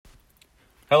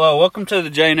Hello, welcome to the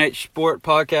J&H Sport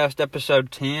Podcast,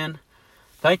 episode 10.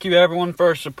 Thank you, everyone,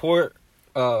 for support,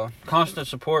 constant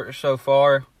support so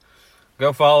far.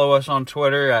 Go follow us on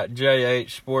Twitter at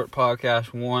J&H Sport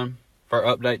Podcast 1 for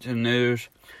updates and news.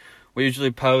 We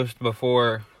usually post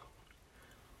before,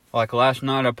 like last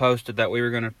night I posted that we were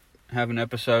going to have an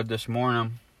episode this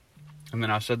morning, and then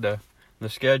I said the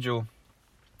schedule.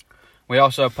 We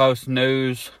also post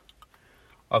news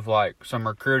of like some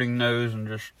recruiting news and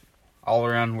just all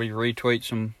around. We retweet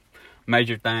some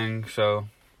major things, so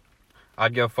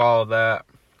I'd go follow that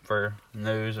for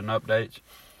news and updates.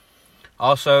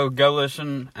 Also, go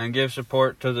listen and give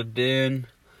support to The Den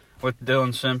with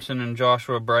Dylan Simpson and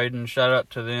Joshua Braden. Shout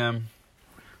out to them.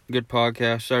 Good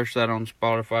podcast. Search that on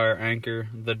Spotify or Anchor.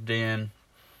 The Den.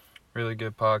 Really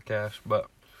good podcast. But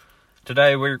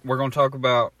today we're going to talk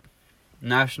about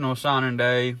National Signing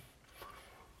Day.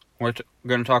 We're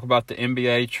going to talk about the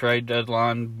NBA trade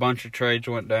deadline. A bunch of trades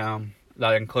went down.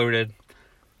 That included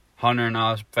Hunter and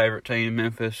I's favorite team,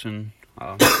 Memphis, and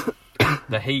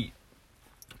the Heat.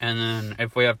 And then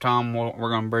if we have time, we're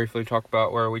going to briefly talk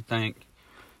about where we think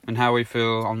and how we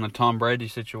feel on the Tom Brady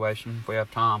situation if we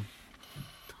have time.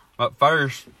 But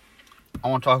first, I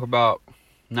want to talk about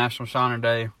National Signing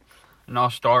Day, and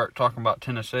I'll start talking about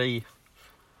Tennessee.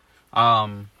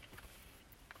 Pretty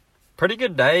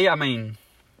good day. I mean,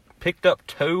 picked up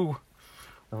two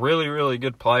really, really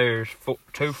good players,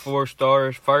 two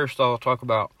 4-stars. First, I'll talk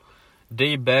about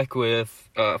D. Beckwith,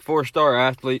 a 4-star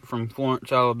athlete from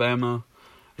Florence, Alabama.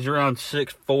 He's around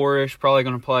 6'4", probably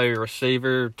going to play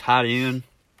receiver, tight end.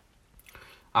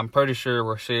 I'm pretty sure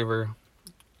receiver.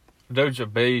 Dude's a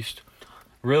beast.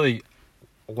 Really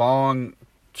long,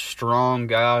 strong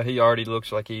guy. He already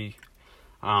looks like he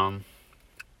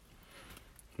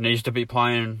needs to be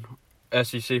playing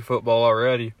SEC football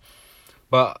already.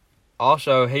 But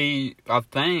also, I'm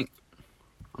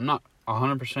not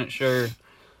 100% sure,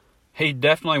 he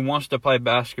definitely wants to play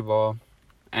basketball.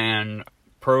 And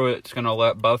Pruitt's going to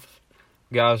let both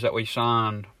guys that we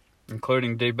signed,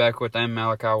 including D. Beckwith and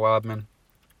Malachi Wideman,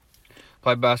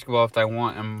 play basketball if they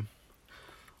want. And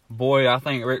boy, I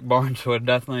think Rick Barnes would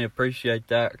definitely appreciate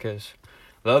that, because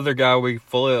the other guy we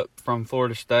flipped from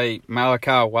Florida State, Malachi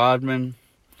Wideman,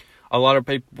 a lot of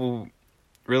people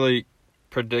really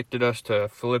predicted us to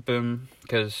flip him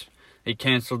because he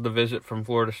canceled the visit from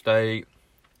Florida State.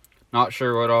 Not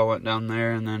sure what all went down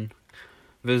there, and then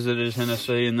visited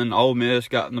Tennessee, and then Ole Miss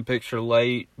got in the picture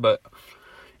late, but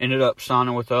ended up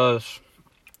signing with us.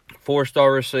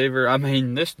 4-star receiver. I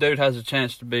mean, this dude has a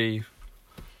chance to be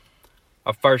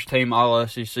a first-team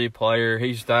All-SEC player.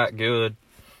 He's that good.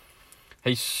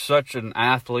 He's such an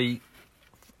athlete.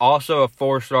 Also a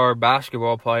 4-star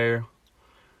basketball player.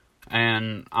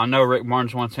 And I know Rick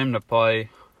Barnes wants him to play.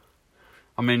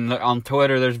 I mean, on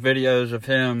Twitter, there's videos of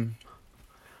him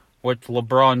with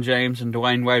LeBron James and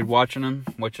Dwayne Wade watching him,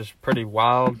 which is pretty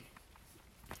wild.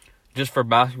 Just for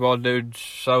basketball, dude's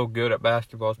so good at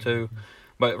basketball too.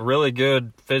 But really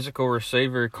good physical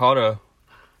receiver.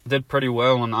 Did pretty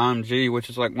well in IMG, which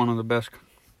is like one of the best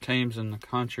teams in the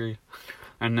country.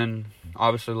 And then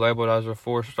obviously labeled as a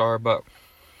 4-star. But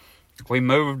we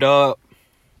moved up.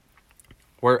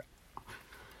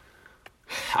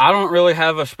 I don't really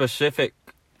have a specific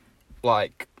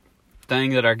thing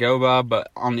that I go by, but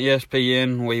on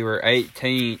ESPN we were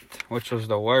 18th, which was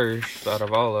the worst out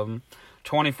of all of them.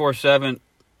 24/7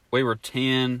 we were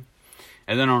 10,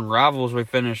 and then on Rivals we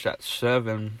finished at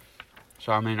 7.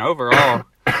 So I mean, overall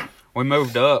we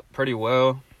moved up pretty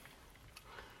well,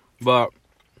 but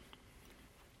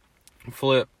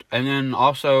flipped. And then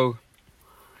also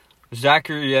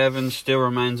Zachary Evans still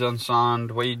remains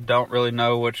unsigned. We don't really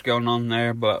know what's going on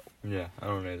there, but yeah, I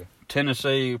don't either.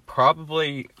 Tennessee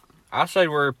probably, I say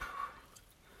we're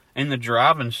in the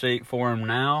driving seat for him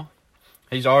now.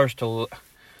 He's ours to,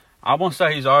 I won't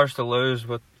say he's ours to lose,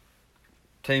 with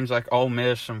teams like Ole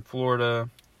Miss and Florida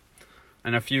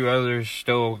and a few others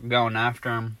still going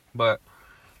after him. But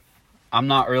I'm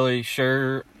not really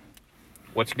sure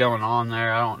what's going on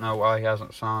there. I don't know why he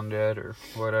hasn't signed yet or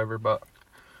whatever, but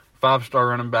 5-star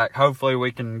running back. Hopefully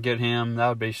we can get him. That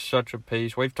would be such a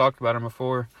piece. We've talked about him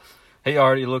before. He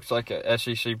already looks like a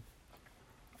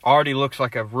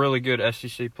really good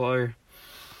SEC player.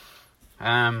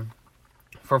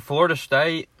 For Florida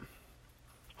State,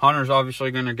 Hunter's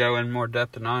obviously going to go in more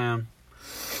depth than I am.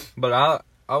 But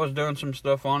I was doing some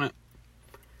stuff on it.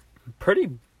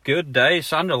 Pretty good day.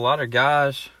 Signed a lot of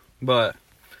guys, but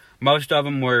most of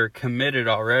them were committed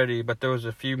already. But there was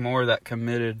a few more that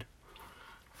committed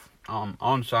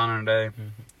on signing day.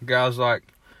 Guys like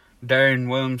Darian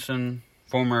Williamson,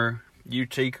 former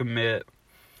UT commit,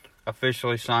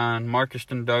 officially signed.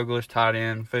 Marcuston Douglas, tight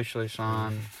end, officially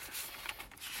signed.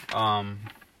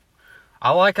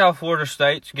 I like how Florida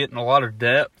State's getting a lot of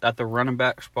depth at the running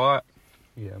back spot.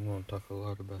 Yeah, I'm going to talk a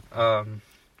lot about that.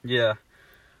 Yeah.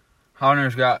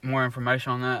 Hunter's got more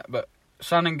information on that. But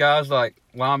signing guys like,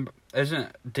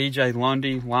 isn't DJ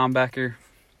Lundy, linebacker?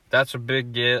 That's a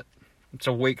big get. It's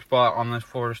a weak spot on this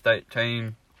Florida State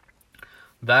team.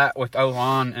 That with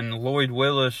O-line and Lloyd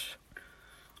Willis,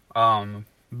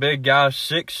 big guys,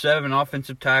 6'7"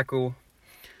 offensive tackle,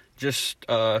 just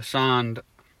signed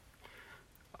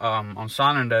on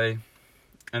signing day.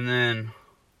 And then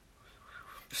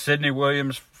Sidney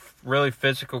Williams, really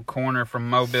physical corner from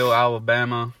Mobile,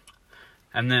 Alabama.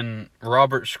 And then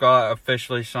Robert Scott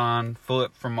officially signed,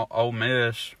 flip from Ole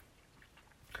Miss.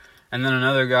 And then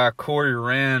another guy, Corey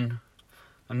Wren,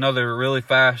 another really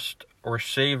fast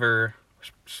receiver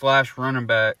 / running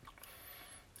back,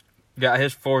 got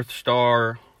his 4th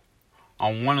star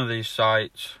on one of these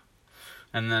sites.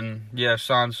 And then,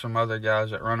 signed some other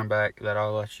guys at running back that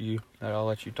I'll let you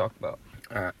talk about.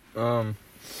 All right.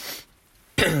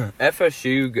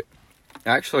 FSU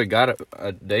actually got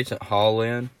a decent haul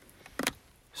in,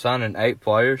 signing 8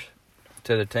 players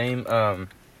to the team. I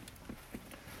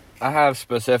have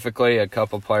specifically a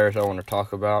couple players I want to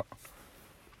talk about,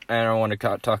 and I want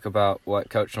to talk about what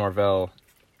Coach Norvell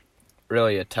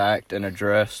really attacked and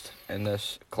addressed in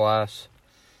this class.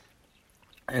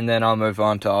 And then I'll move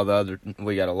on to all the other.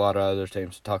 We got a lot of other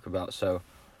teams to talk about. So,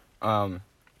 a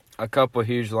couple of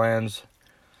huge lands.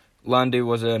 Lundy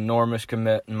was an enormous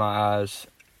commit in my eyes.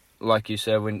 Like you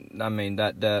said,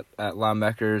 that depth at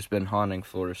linebacker has been haunting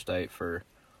Florida State for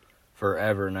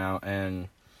forever now. And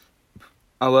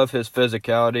I love his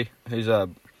physicality. He's a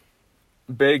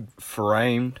big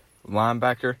framed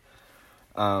linebacker.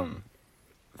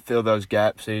 Fill those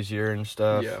gaps easier and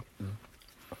stuff. Yeah.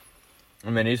 I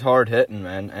mean, he's hard hitting,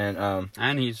 man,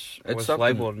 and he's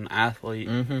labeled an athlete,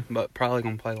 but probably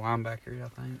gonna play linebacker, I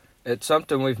think. It's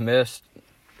something we've missed.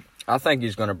 I think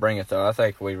he's gonna bring it though. I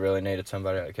think we really needed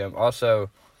somebody like him. Also,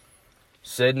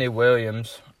 Sidney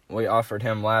Williams, we offered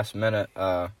him last minute.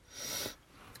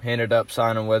 He ended up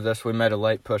signing with us. We made a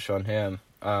late push on him.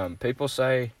 People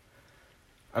say,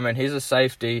 he's a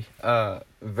safety,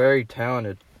 very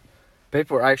talented.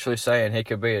 People are actually saying he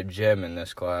could be a gem in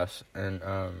this class, and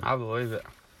I believe it.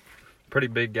 Pretty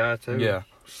big guy too. Yeah,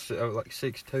 like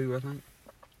 6'2", I think.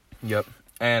 Yep.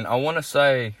 And I want to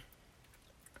say,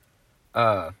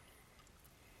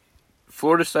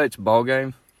 Florida State's ball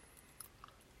game,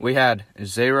 we had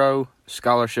 0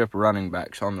 scholarship running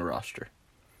backs on the roster.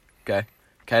 Okay,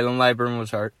 Kalen Laburn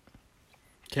was hurt.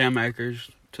 Cam Akers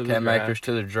to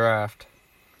the draft,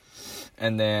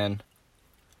 and then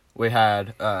we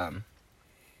had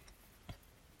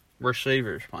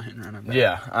receivers playing running back.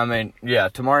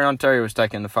 Tamarion Terry was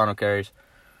taking the final carries.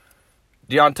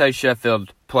 Deontay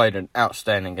Sheffield played an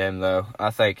outstanding game, though. I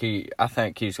think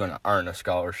he's going to earn a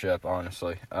scholarship,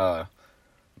 honestly. But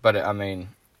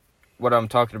what I'm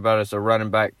talking about is the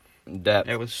running back depth.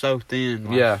 It was so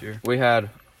thin last year. We had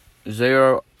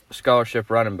 0 scholarship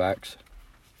running backs,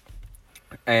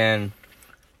 and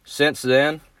since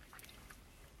then,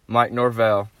 Mike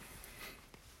Norvell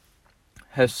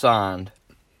has signed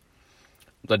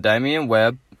LaDamian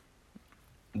Webb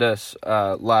this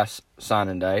last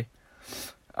signing day.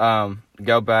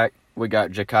 Go back, we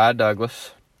got Ja'Kai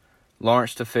Douglas,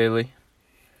 Lawrence Tafili,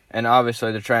 and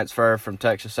obviously the transfer from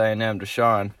Texas A&M to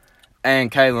Sean,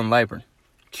 and Kalen Laburn.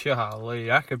 Golly,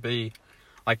 that could be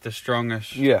like the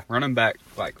strongest running back,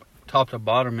 like top to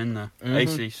bottom in the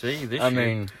ACC this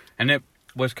year. And it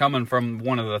was coming from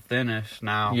one of the thinnest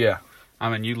now. Yeah.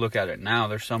 You look at it now,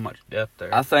 there's so much depth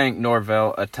there. I think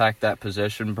Norvell attacked that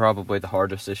position probably the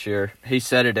hardest this year. He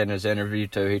said it in his interview,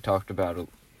 too. He talked about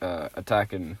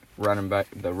attacking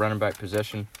the running back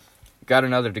position. Got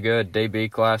another good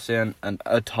DB class in,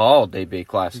 a tall DB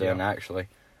class in, actually.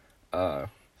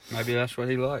 Maybe that's what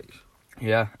he likes.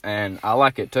 Yeah, and I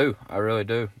like it, too. I really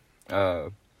do.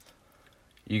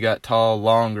 You got tall,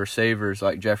 long receivers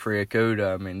like Jeffrey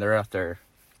Okuda. They're out there.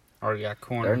 Already got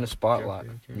corner. They're in the spotlight.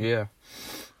 Yeah.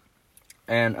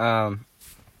 And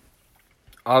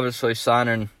obviously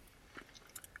signing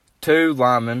 2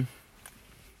 linemen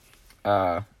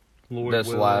Lloyd this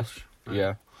last.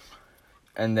 Yeah.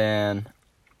 And then,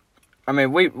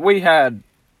 we had,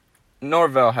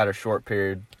 Norvell had a short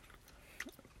period.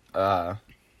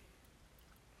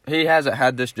 He hasn't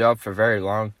had this job for very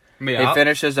long. He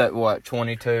finishes at,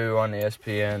 22 on the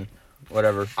ESPN,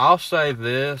 whatever. I'll say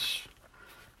this.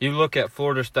 You look at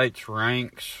Florida State's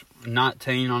ranks,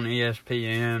 19 on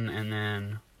ESPN, and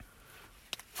then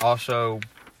also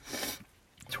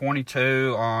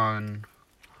 22 on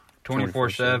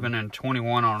 24/7 and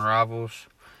 21 on Rivals,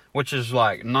 which is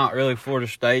like not really Florida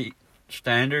State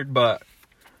standard, but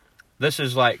this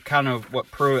is like kind of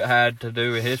what Pruitt had to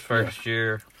do his first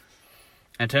year.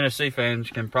 And Tennessee fans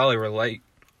can probably relate.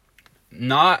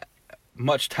 Not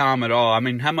much time at all. I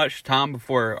mean, how much time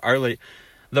before early?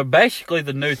 Basically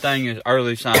the new thing is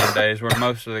early signing days, where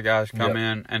most of the guys come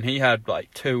in, and he had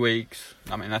like 2 weeks.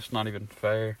 I mean, that's not even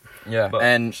fair. Yeah, but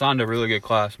and signed a really good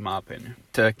class, in my opinion.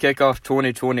 To kick off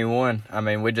 2021, I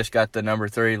mean, we just got the number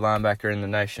 3 linebacker in the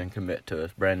nation commit to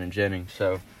us, Brandon Jennings.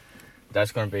 So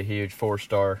that's going to be huge.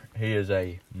 4-star. He is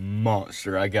a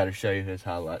monster. I got to show you his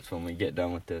highlights when we get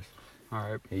done with this.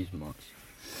 All right, he's a monster.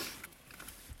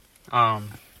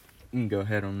 You can go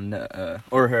ahead on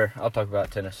or her. I'll talk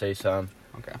about Tennessee some.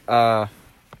 Okay.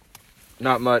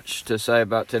 Not much to say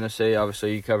about Tennessee.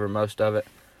 Obviously, you cover most of it.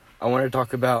 I want to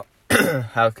talk about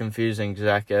how confusing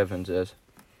Zach Evans is.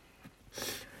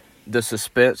 The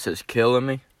suspense is killing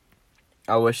me.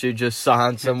 I wish he just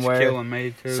signed somewhere. It's killing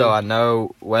me too. So I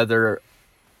know whether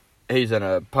he's an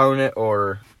opponent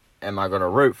or am I going to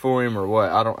root for him or what.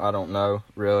 I don't know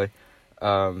really.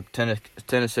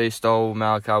 Tennessee stole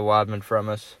Malachi Wideman from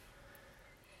us.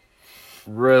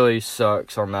 Really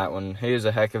sucks on that one. He is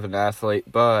a heck of an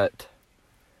athlete, but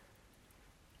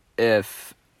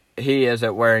if he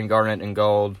isn't wearing garnet and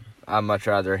gold, I'd much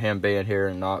rather him being here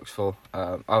in Knoxville.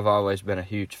 I've always been a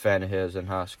huge fan of his in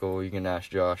high school. You can ask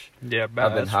Josh. Yeah,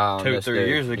 I've been high on 2 or 3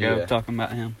 years ago talking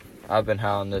about him. I've been high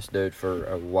on this dude for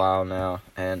a while now,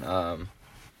 and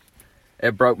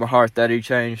it broke my heart that he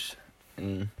changed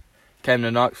and came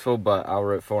to Knoxville, but I'll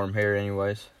root for him here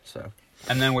anyways. So.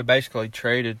 And then we basically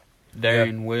traded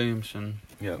Darian Williamson.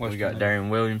 Yeah, we got Darian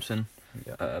Williamson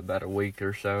about a week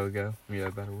or so ago. Yeah,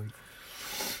 about a week.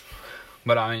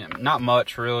 But, I mean, not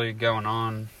much really going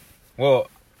on. Well,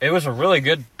 it was a really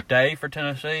good day for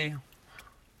Tennessee.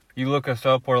 You look us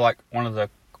up, we're like one of the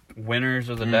winners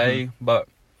of the day, but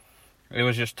it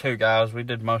was just 2 guys. We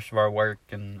did most of our work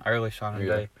in early signing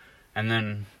day. And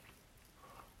then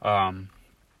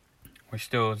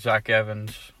Zach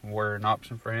Evans were an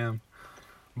option for him.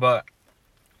 But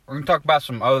we're going to talk about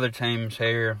some other teams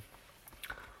here.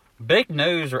 Big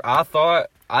news,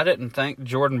 I didn't think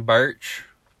Jordan Birch,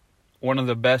 one of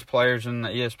the best players in the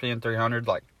ESPN 300,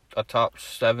 like a top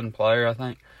 7 player, I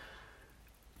think.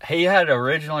 He had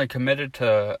originally committed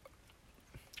to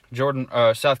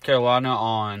South Carolina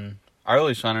on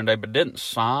early signing day, but didn't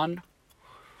sign,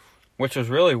 which was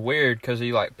really weird because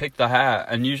he like picked the hat,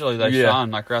 and usually they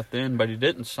sign like right then, but he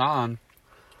didn't sign.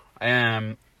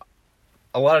 And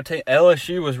a lot of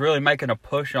LSU was really making a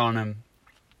push on him,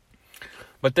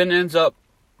 but then ends up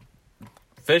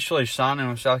officially signing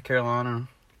with South Carolina.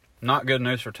 Not good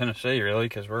news for Tennessee, really,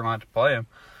 because we're going to have to play him.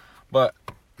 But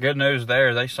good news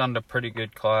there, they signed a pretty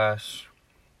good class.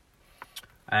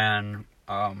 And,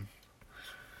 I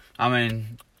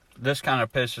mean, this kind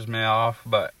of pisses me off,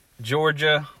 but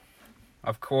Georgia,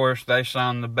 of course, they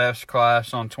signed the best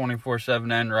class on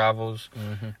 24/7 and Rivals,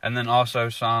 and then also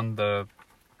signed the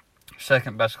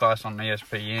second best class on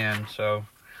ESPN. So,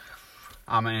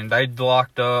 I mean, they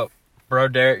locked up. Bro,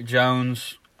 Derek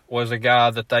Jones was a guy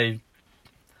that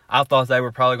I thought they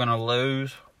were probably going to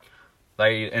lose.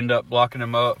 They end up locking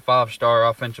him up. 5-star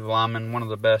offensive lineman, one of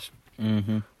the best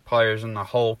players in the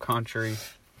whole country.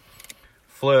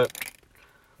 Flipped.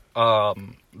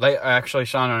 They actually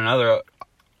signed another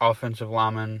offensive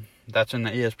lineman that's in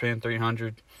the ESPN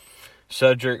 300,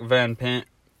 Cedric Van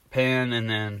Penn, and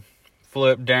then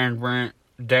flipped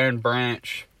Darren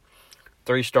Branch,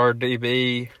 3-star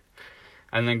DB,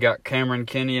 and then got Cameron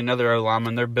Kinney, another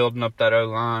O-lineman. They're building up that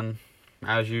O-line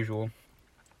as usual,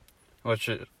 which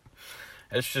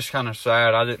it's just kind of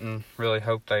sad. I didn't really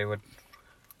hope they would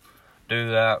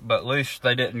do that, but at least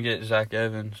they didn't get Zach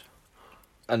Evans.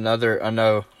 I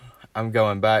know I'm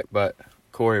going back, but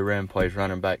Corey Wren plays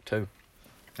running back too.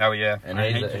 Oh yeah, and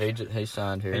he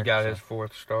signed here. He got his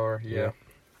 4th star. Yeah.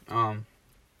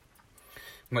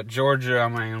 But Georgia, I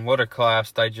mean, what a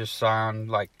class they just signed.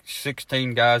 Like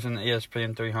 16 guys in the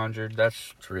ESPN 300.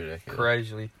 That's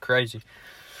ridiculous. Crazy.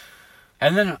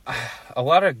 And then a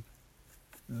lot of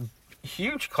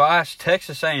huge class,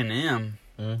 Texas A&M.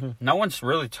 No one's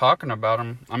really talking about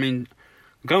them. I mean,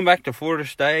 going back to Florida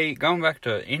State, going back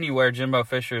to anywhere Jimbo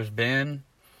Fisher has been,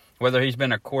 whether he's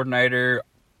been a coordinator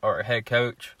or a head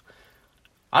coach,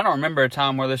 I don't remember a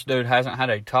time where this dude hasn't had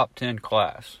a top 10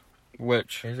 class.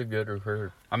 Which he's a good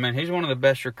recruiter. I mean, he's one of the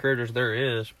best recruiters there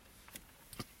is.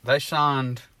 They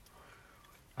signed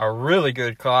a really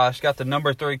good class. Got the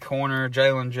number 3 corner,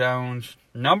 Jalen Jones.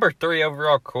 Number 3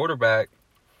 overall quarterback,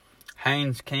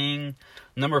 Haynes King,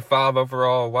 number 5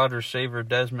 overall wide receiver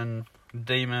Desmond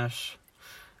Demas,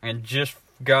 and just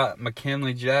got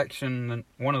McKinley Jackson,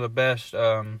 one of the best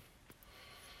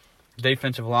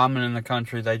defensive linemen in the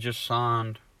country. They just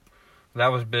signed. That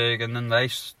was big, and then they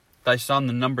signed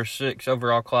the number 6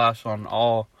 overall class on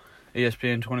all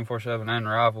ESPN 24/7 and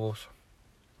Rivals.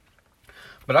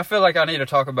 But I feel like I need to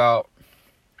talk about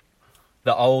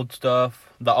the old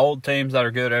stuff, the old teams that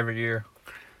are good every year.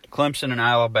 Clemson and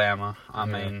Alabama. I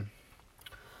mean,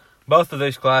 both of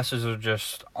these classes are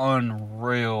just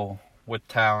unreal with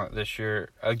talent this year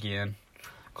again.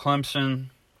 Clemson,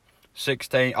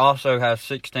 16, also has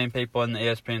 16 people in the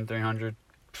ESPN 300.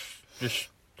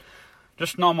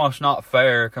 Just almost not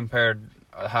fair compared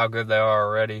to how good they are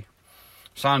already.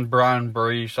 Signed Brian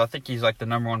Brees. I think he's like the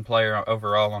number 1 player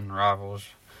overall on Rivals.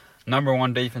 Number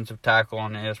 1 defensive tackle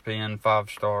on ESPN,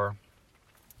 5-star.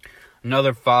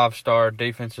 Another 5-star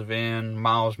defensive end,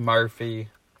 Miles Murphy.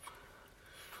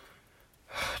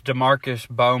 DeMarcus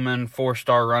Bowman,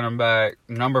 4-star running back,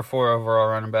 number 4 overall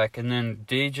running back. And then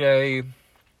DJ,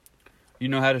 you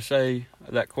know how to say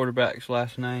that quarterback's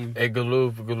last name?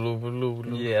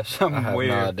 Yeah, something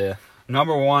weird. I have no idea.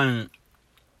 Number 1,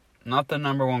 not the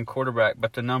number 1 quarterback,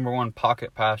 but the number 1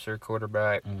 pocket passer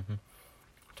quarterback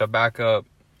to back up.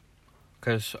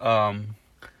 Because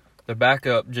the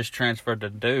backup just transferred to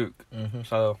Duke.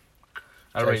 So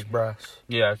Chase Bryce.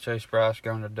 Yeah, Chase Bryce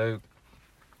going to Duke.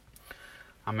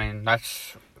 I mean,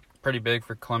 that's pretty big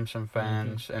for Clemson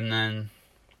fans. And then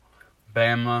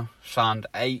Bama signed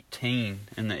 18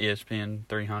 in the ESPN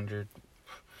 300.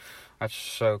 That's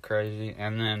so crazy.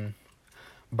 And then,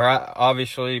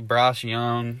 obviously, Bryce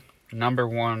Young, number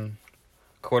 1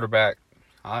 quarterback.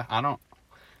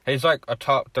 He's like a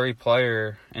top 3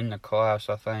 player in the class,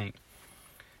 I think.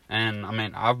 And, I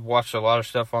mean, I've watched a lot of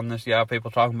stuff on this guy, people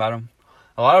talking about him.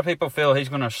 A lot of people feel he's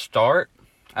going to start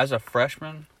as a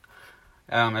freshman.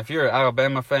 If you're an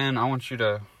Alabama fan, I want you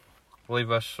to leave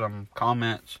us some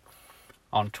comments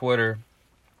on Twitter.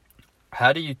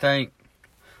 How do you think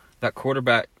that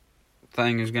quarterback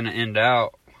thing is going to end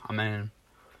out? I mean,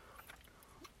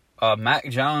 Mac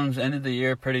Jones ended the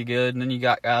year pretty good, and then you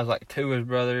got guys like Tua's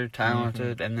brother,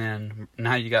 talented, and then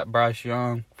now you got Bryce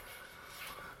Young.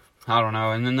 I don't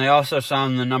know. And then they also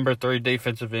signed the number 3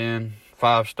 defensive end,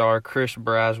 5-star, Chris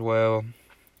Braswell.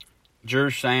 Drew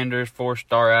Sanders,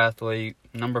 4-star athlete,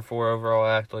 number 4 overall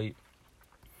athlete.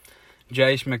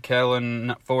 Jace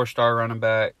McKellen, 4-star running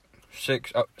back,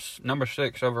 number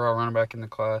 6 overall running back in the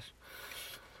class.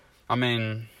 I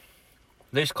mean,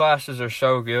 these classes are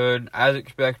so good. As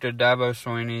expected, Dabo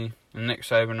Swinney and Nick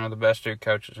Saban are the best 2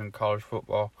 coaches in college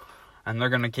football. And they're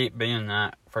going to keep being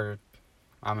that for,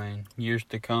 years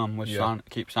to come.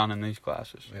 Keep signing these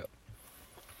classes. Yep.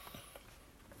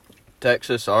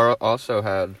 Texas also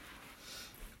had,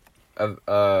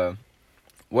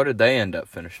 what did they end up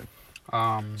finishing?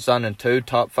 Signing 2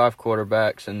 top 5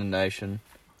 quarterbacks in the nation.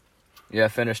 Yeah,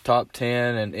 finished top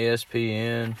 10 in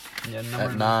ESPN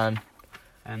at 9.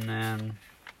 And then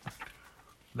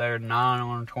they're 9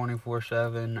 on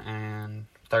 24/7 and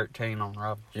 13 on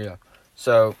Rivals. Yeah.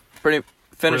 So,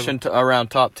 finishing around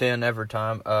top 10 every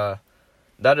time.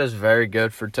 That is very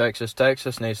good for Texas.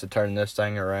 Texas needs to turn this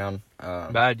thing around.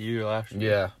 Bad year last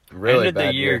year. Yeah, really Ended bad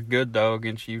the year good, though,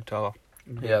 against Utah.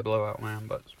 Yeah. Blowout win,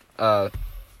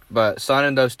 but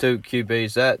signing those 2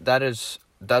 QBs,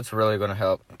 that's really going to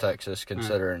help Texas,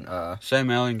 considering Sam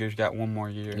Ehlinger's got 1 more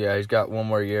year. Yeah, he's got 1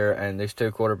 more year, and these 2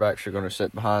 quarterbacks are going to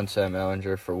sit behind Sam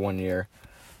Ehlinger for 1 year,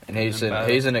 and he's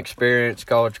an experienced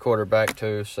college quarterback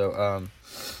too. So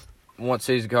once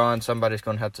he's gone, somebody's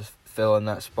going to have to fill in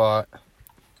that spot.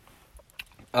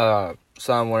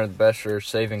 Sign one of the best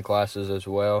receiving classes as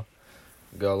well.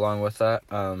 Go along with that.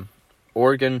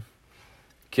 Oregon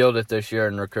killed it this year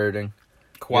in recruiting.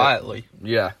 Quietly.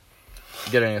 Yeah.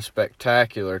 Getting a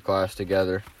spectacular class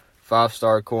together.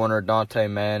 5-star corner, Dante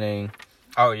Manning.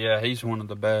 Oh, yeah, he's one of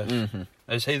the best. Mm-hmm.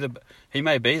 Is he he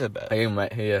may be the best. He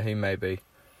may be.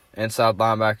 Inside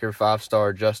linebacker,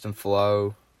 5-star, Justin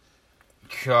Flo.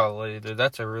 Golly, dude,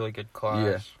 that's a really good class.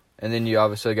 Yeah. And then you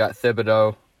obviously got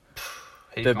Thibodeau.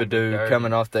 Thibodeau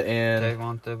coming off the end.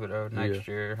 Davon Thibodeau next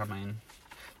year.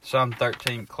 Some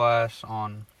 13th class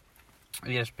on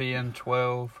ESPN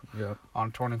 12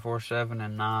 on 24/7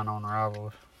 and 9 on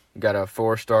Rivals. Got a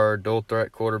 4-star dual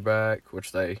threat quarterback,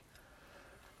 which with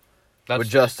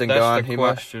Justin gone, the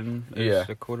question. Is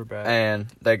the quarterback, and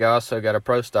they also got a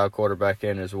pro style quarterback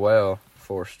in as well,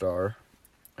 4-star.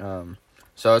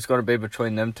 So it's going to be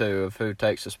between them 2 of who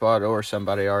takes the spot or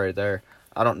somebody already there.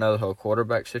 I don't know the whole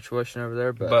quarterback situation over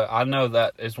there, but I know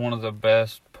that is one of the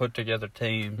best put together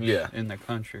teams in the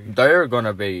country. They're going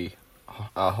to be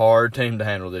a hard team to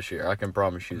handle this year. I can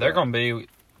promise you They're that. going to be.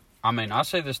 I mean, I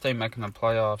see this team making the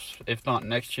playoffs, if not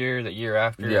next year, the year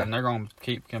after, and they're going to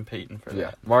keep competing for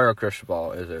that. Mario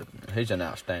Cristobal he's an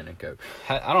outstanding coach.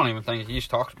 I don't even think he's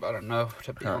talked about it enough,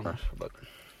 to be honest. But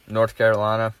North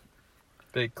Carolina,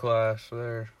 big class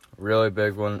there. really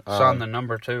big one. Signed the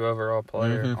number 2 overall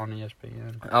player on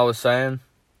ESPN. I was saying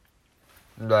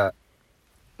that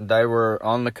they were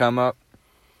on the come up.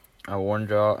 I warned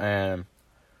y'all, and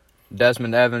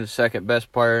Desmond Evans, second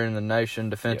best player in the nation,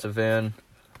 defensive end.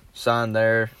 Signed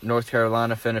there. North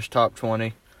Carolina finished top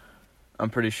 20, I'm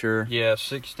pretty sure. Yeah,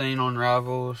 16 on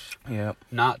Rivals, Yep.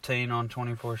 19 on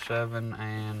 24/7,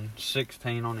 and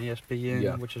 16 on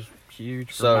ESPN, which is huge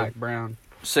for So, Mac Brown.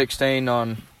 16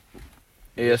 on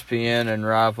ESPN and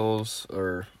Rivals,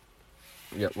 or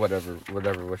whatever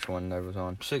which one they was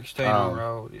on. 16 on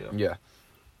Rivals, Yeah.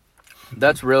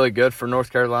 That's really good for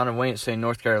North Carolina. We ain't seen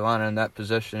North Carolina in that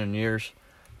position in years.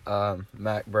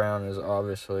 Mac Brown is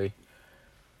obviously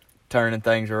turning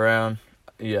things around.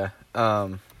 Yeah.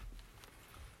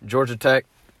 Georgia Tech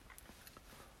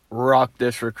rocked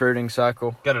this recruiting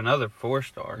cycle. Got another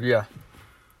 4-star. Yeah.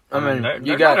 I mean,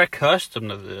 they're not accustomed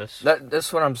to this.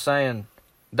 That's what I'm saying.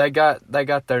 They got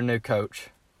their new coach,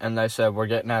 and they said, we're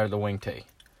getting out of the wing tee.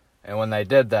 And when they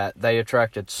did that, they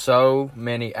attracted so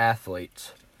many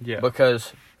athletes. Yeah.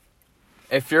 Because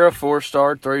if you're a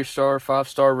 4-star, 3-star,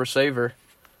 5-star receiver,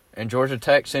 and Georgia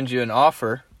Tech sends you an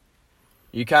offer,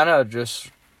 you kind of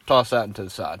just toss that into the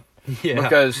side. Yeah.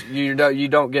 Because you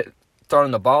don't get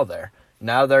thrown the ball there.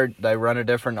 Now they run a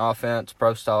different offense,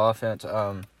 pro-style offense.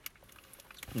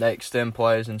 They extend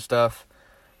plays and stuff.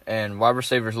 And wide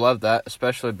receivers love that,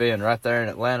 especially being right there in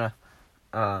Atlanta.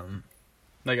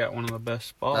 They got one of the best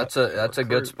spots. That's a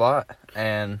good spot.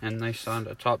 And they signed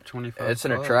a top 25. It's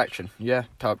an attraction. Yeah,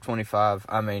 top 25.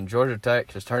 I mean, Georgia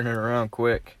Tech is turning it around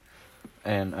quick.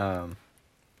 And,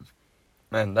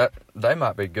 man, they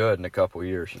might be good in a couple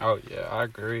years. Oh, yeah, I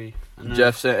agree.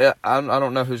 Jeff Sims, I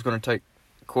don't know who's going to take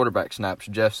quarterback snaps.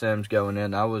 Jeff Sims going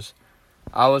in. That's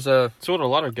what a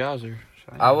lot of guys are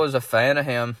saying. I was a fan of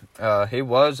him. He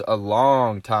was a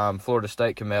long-time Florida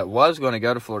State commit. Was going to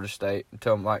go to Florida State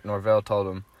until Mike Norvell told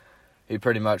him he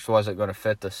pretty much wasn't going to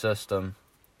fit the system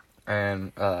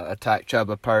and attack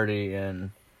Chubba Purdy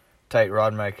and take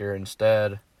Rodmaker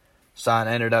instead.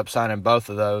 Ended up signing both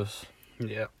of those.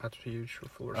 Yeah, that's huge for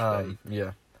Florida State.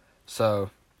 Yeah.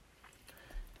 So,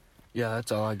 yeah,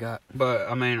 that's all I got. But,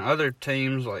 I mean, other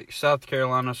teams like South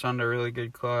Carolina signed a really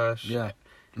good class. Yeah.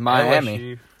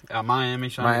 Miami. Miami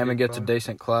signed Miami gets a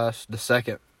decent class. The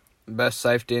second best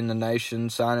safety in the nation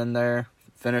signing there.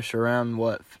 Finish around,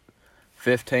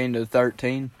 15 to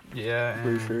 13? Yeah.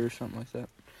 Pretty sure, something like that.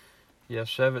 Yeah,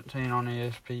 17 on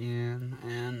ESPN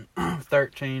and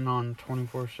 13 on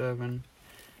 24/7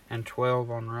 and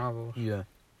 12 on Rivals. Yeah.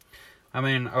 I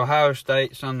mean, Ohio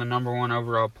State signed the number 1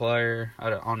 overall player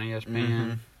on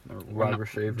ESPN. Wide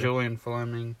receiver. Julian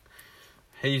Fleming.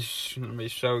 He's going to be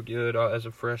so good as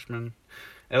a freshman.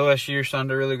 LSU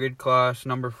signed a really good class,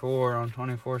 number 4 on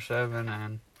 24/7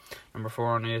 and number 4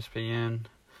 on ESPN.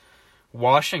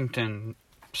 Washington,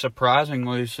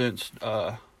 surprisingly, since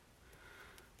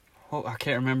I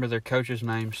can't remember their coach's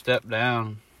name, stepped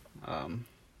down. That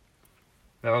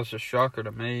was a shocker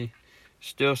to me.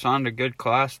 Still signed a good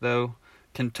class, though.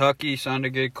 Kentucky signed a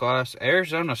good class.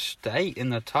 Arizona State in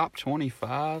the top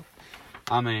 25.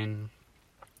 I mean,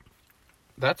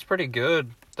 that's pretty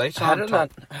good. They signed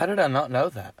How did I not know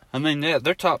that? I mean, yeah,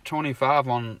 they're top 25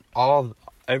 on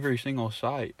every single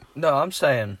site. No, I'm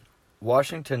saying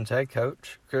Washington's head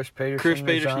coach, Chris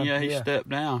Peterson. He stepped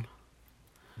down.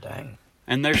 Dang.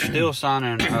 And they're still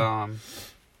signing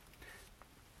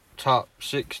top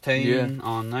 16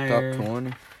 on there. Top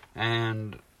 20.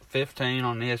 And 15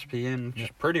 on ESPN, which is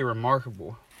pretty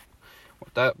remarkable.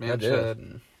 With that being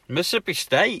said, Mississippi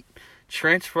State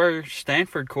transfer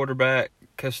Stanford quarterback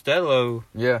Costello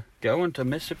going to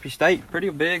Mississippi State. Pretty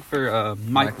big for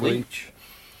Mike Leach.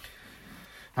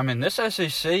 I mean, this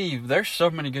SEC, there's so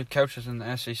many good coaches in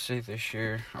the SEC this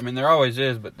year. I mean, there always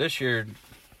is, but this year,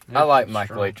 I like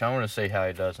Mike Leach. I want to see how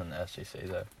he does in the SEC,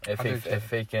 though.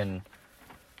 If he can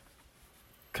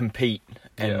compete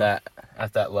at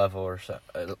that level or so,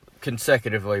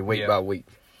 consecutively, week by week.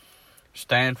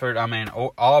 Stanford, I mean,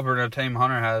 Auburn, a team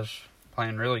Hunter has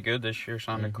playing really good this year,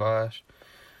 signed a class.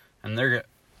 And they're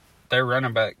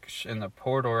running backs in the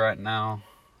portal right now,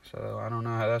 so I don't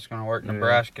know how that's going to work.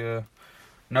 Nebraska,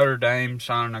 Notre Dame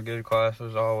signing a good class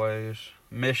as always.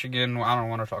 Michigan, I don't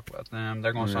want to talk about them.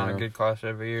 They're going to sign a good class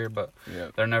every year, but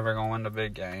they're never going to win the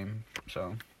big game.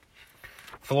 So,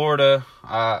 Florida,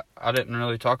 I didn't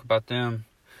really talk about them.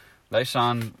 They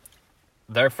signed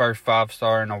their first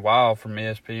 5-star in a while from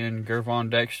ESPN, Gervon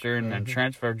Dexter, and then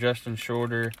transfer Justin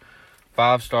Shorter,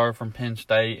 5-star from Penn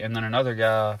State, and then another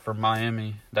guy from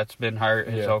Miami that's been hurt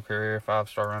his whole career,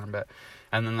 5-star running back.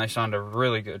 And then they signed a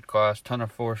really good class, ton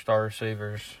of 4-star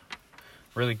receivers,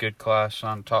 really good class,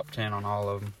 signed top 10 on all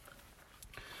of them.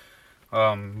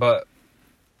 But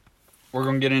we're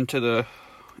going to get into the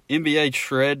NBA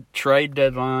trade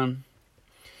deadline.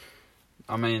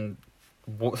 I mean,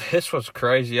 this was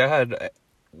crazy. I had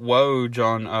Woj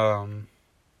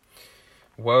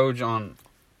on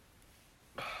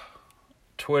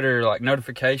Twitter, like,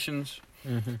 notifications.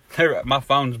 My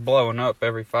phone's blowing up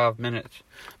every 5 minutes.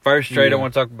 First trade I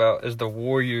want to talk about is the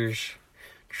Warriors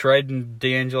trading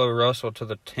D'Angelo Russell to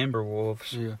the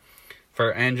Timberwolves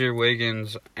for Andrew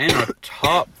Wiggins and a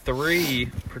top 3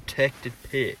 protected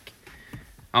pick.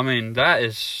 I mean, that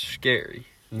is scary.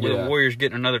 With the Warriors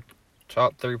getting another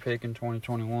top 3 pick in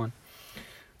 2021.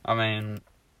 I mean,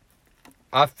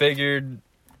 I figured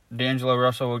D'Angelo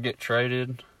Russell will get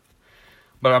traded.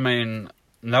 But, I mean,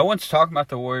 no one's talking about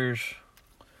the Warriors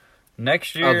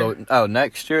next year.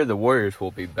 Next year the Warriors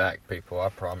will be back, people. I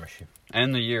promise you.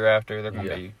 And the year after, they're going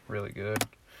to be really good.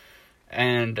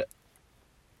 And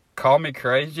call me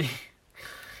crazy,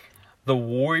 the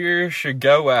Warriors should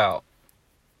go out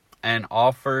and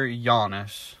offer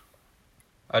Giannis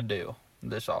a deal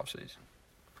this offseason.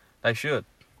 They should.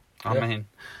 I mean,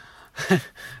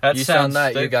 that you sounds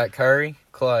that. stupid. You got Curry,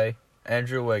 Clay,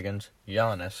 Andrew Wiggins,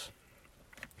 Giannis,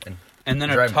 and then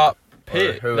Draymond, a top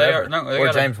pick. Or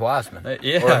whoever, James Wiseman, or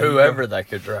whoever they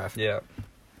could draft. Yeah.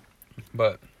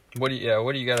 But what do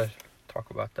you got to talk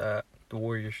about that? The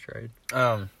Warriors trade.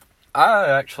 I'm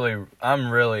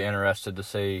really interested to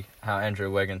see how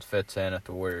Andrew Wiggins fits in at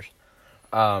the Warriors.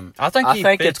 I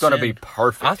think it's going to be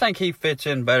perfect. I think he fits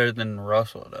in better than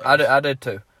Russell does. I did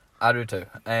too.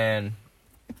 And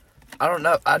I don't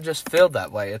know. I just feel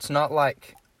that way. It's not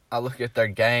like I look at their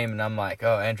game and I'm like,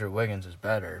 oh, Andrew Wiggins is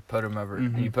better. Put him over.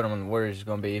 You put him on the Warriors, he's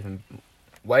going to be even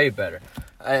way better.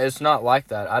 It's not like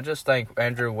that. I just think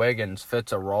Andrew Wiggins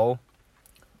fits a role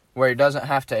where he doesn't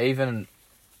have to even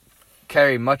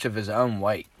carry much of his own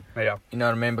weight. Yeah. You know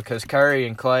what I mean? Because Curry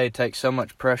and Clay take so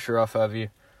much pressure off of you.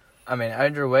 I mean,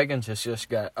 Andrew Wiggins has just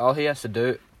got, all he has to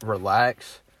do,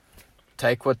 relax,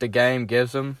 take what the game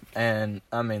gives him, and,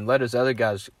 I mean, let his other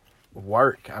guys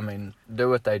work. I mean, do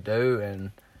what they do,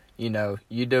 and, you know,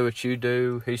 you do what you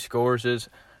do. He scores his.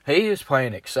 He is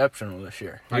playing exceptional this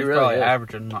year. He's really probably is.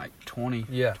 Averaging like 20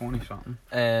 something.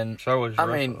 And so is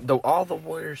Russell. I mean, all the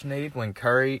Warriors need when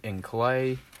Curry and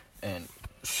Clay and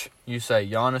you say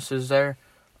Giannis is there,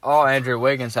 all Andrew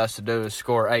Wiggins has to do is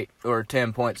score 8 or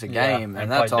 10 points a game, and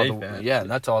that's all.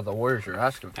 And that's all the Warriors are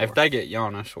asking for. If they get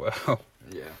Giannis, well,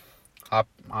 yeah, I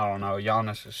don't know.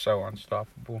 Giannis is so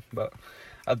unstoppable, but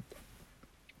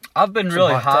I've been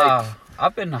really high.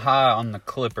 I've been high on the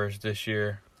Clippers this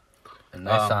year. And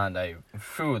they signed they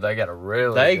got a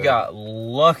really They good, got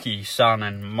lucky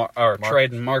signing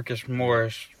trading Marcus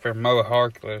Morris for Mo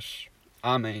Harkless.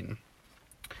 I mean,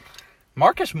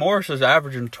 Marcus Morris is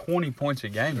averaging 20 points a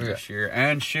game this year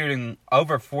and shooting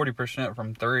over 40%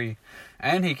 from 3,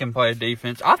 and he can play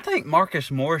defense. I think Marcus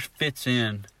Morris fits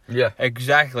in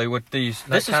exactly with these.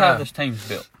 This is how this team's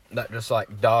built. That just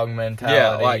like dog mentality.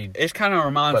 Yeah, like it kind of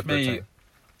reminds me. Team.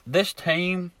 This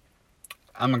team,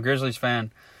 I'm a Grizzlies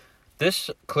fan. This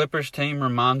Clippers team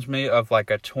reminds me of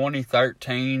like a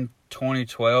 2013,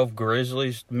 2012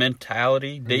 Grizzlies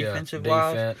mentality,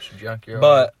 defensive-wise. Defense, junkyard.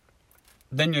 But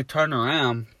then you turn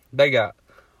around, they got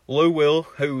Lou Will,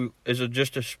 who is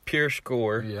just a pure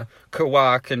scorer. Yeah.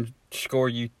 Kawhi can score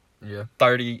you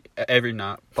 30 every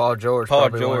night. Paul George,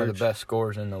 probably one of the best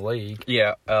scorers in the league.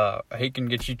 Yeah, he can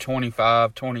get you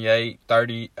 25, 28,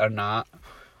 30 a night.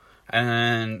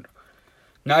 And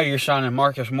now you're signing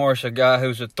Marcus Morris, a guy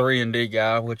who's a 3-and-D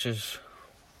guy, which is,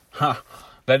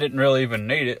 they didn't really even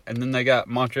need it. And then they got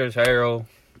Montrezl Harrell,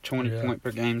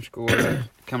 20-point-per-game scorer,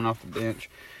 coming off the bench.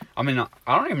 I mean, I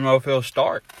don't even know if he'll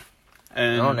start.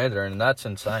 And I don't either, and that's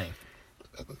insane.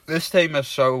 This team is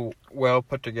so well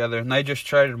put together, and they just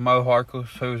traded Mo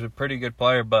Harkless, who's a pretty good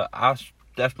player, but I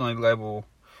definitely label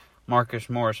Marcus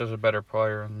Morris as a better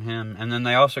player than him. And then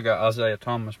they also got Isaiah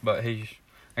Thomas, but he's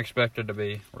expected to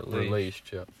be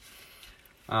released.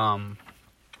 I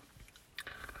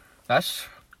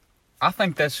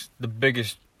think that's the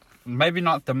biggest, maybe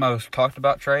not the most talked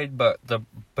about trade, but the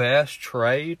best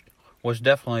trade was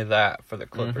definitely that for the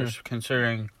Clippers,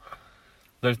 considering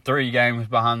they're 3 games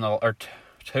behind or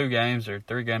 2 games or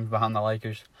 3 games behind the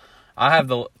Lakers. I have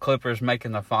the Clippers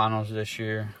making the finals this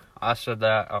year. I said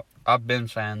that. I've been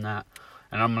saying that.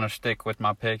 and I'm going to stick with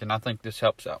my pick, and I think this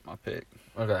helps out my pick.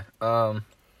 Okay. I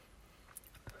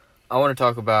want to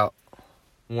talk about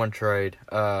one trade,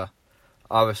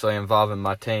 obviously involving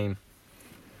my team.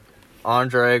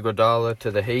 Andre Iguodala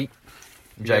to the Heat.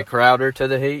 Jay Crowder to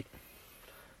the Heat.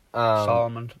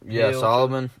 Solomon. Yeah,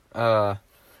 Solomon.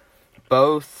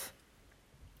 Both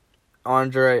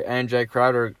Andre and Jay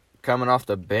Crowder coming off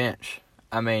the bench.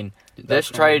 I mean, this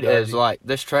trade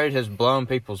has blown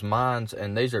people's minds,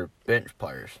 and these are bench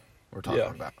players we're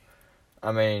talking about.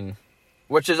 I mean,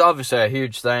 which is obviously a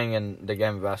huge thing in the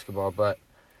game of basketball, but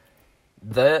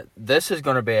this is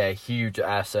going to be a huge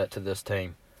asset to this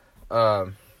team.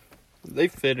 They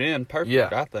fit in perfect, Yeah.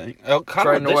 I think.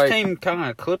 This team kind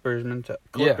of Clippers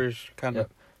kind of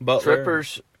Butler.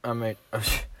 Trippers, I mean,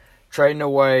 trading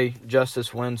away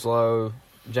Justice Winslow,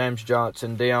 James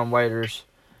Johnson, Deion Waiters,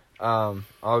 all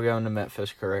going to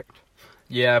Memphis, correct?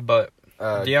 Yeah, but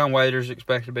Deion Waiters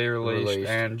expected to be released,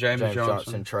 and James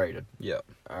Johnson traded. Yeah.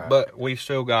 Right. But we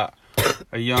still got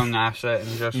a young asset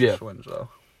in Justice Winslow.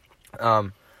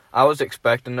 I was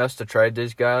expecting us to trade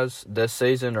these guys this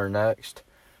season or next,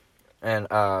 and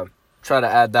try to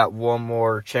add that one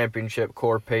more championship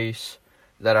core piece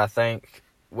that I think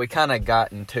we kind of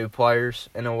got in two players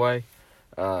in a way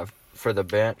for the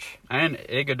bench. And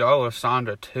Iguodala signed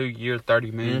a 2-year,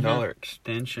 $30 million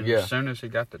extension as soon as he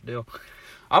got the deal.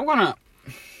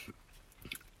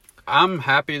 I'm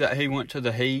happy that he went to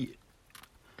the Heat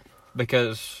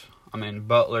because, I mean,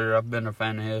 Butler, I've been a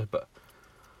fan of his, but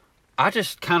I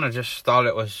just thought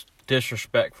it was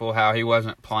disrespectful how he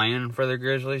wasn't playing for the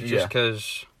Grizzlies just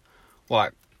because,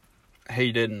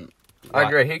 he didn't. I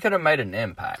agree. He could have made an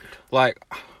impact.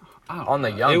 On the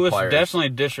young players. It was definitely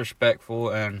disrespectful,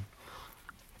 and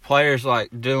players like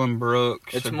Dylan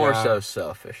Brooks. It's more so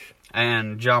selfish.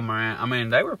 And John Morant. I mean,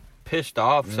 they were pissed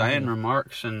off saying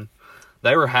remarks, and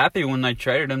they were happy when they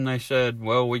traded him. They said,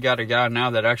 well, we got a guy now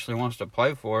that actually wants to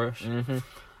play for us. Mm-hmm.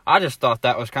 I just thought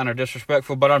that was kind of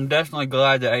disrespectful, but I'm definitely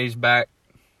glad that he's back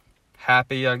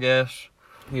happy, I guess.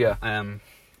 Yeah.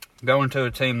 Going to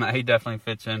a team that he definitely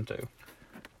fits into.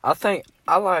 I think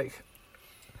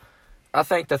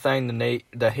the thing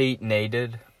the Heat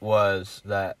needed was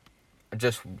that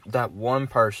one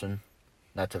person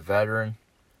that's a veteran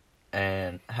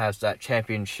and has that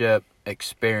championship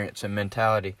experience and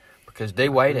mentality, because D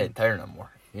Wade ain't there no more.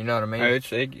 You know what I mean? Hey,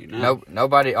 it's Iggy now.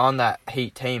 Nobody on that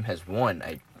Heat team has won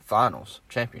a finals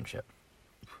championship.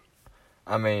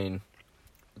 I mean,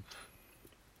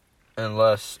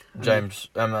 unless James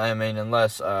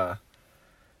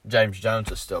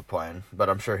Jones is still playing, but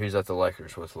I'm sure he's at the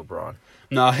Lakers with LeBron.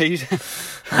 No, he's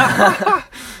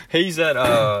he's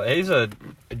a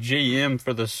GM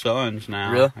for the Suns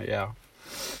now. Really? Yeah.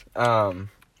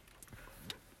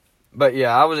 But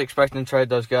yeah, I was expecting to trade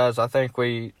those guys. I think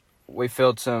we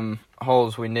filled some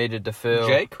holes we needed to fill.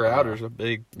 Jay Crowder's a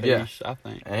big piece, I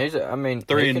think. And he's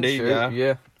 3-and-D guy.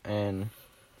 Yeah, and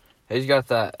he's got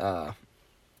that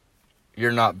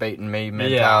you're not beating me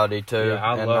mentality too. Yeah,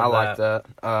 I like that.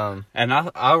 And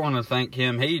I want to thank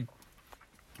him. He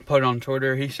put on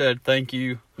Twitter, he said, thank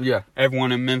you,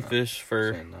 everyone in Memphis,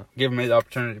 for giving me the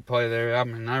opportunity to play there. I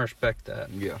mean, I respect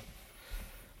that. Yeah.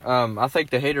 I think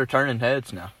the Heat are turning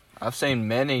heads now. I've seen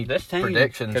many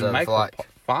predictions of make the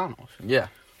finals. Yeah.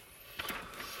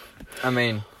 I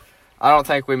mean, I don't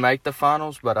think we make the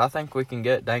finals, but I think we can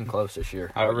get dang close this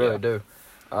year. I really do.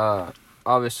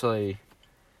 Obviously,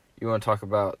 you want to talk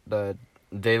about the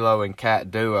D'Lo and Cat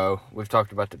duo. We've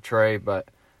talked about the trade, but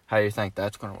how do you think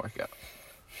that's going to work out?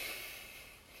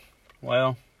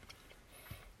 Well,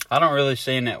 I don't really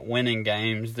see it winning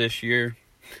games this year.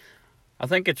 I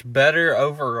think it's better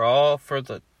overall for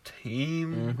the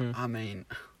team. Mm-hmm. I mean,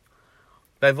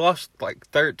 they've lost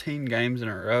 13 games in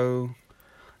a row.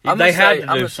 They had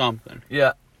to do something.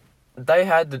 Yeah, they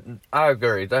had to. I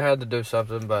agree. They had to do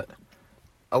something, but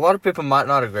a lot of people might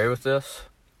not agree with this.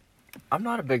 I'm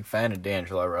not a big fan of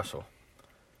D'Angelo Russell.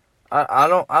 I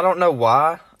don't know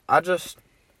why.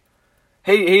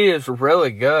 He is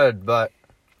really good, but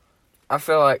I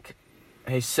feel like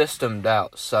he's systemed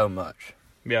out so much.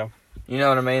 Yeah. You know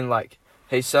what I mean?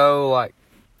 He's so, I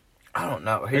don't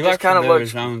know. He just kind of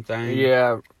looks his own thing.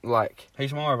 Yeah,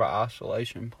 he's more of an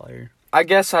isolation player. I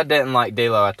guess I didn't like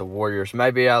D'Lo at the Warriors.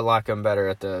 Maybe I like him better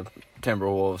at the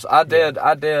Timberwolves. I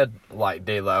did like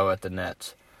D'Lo at the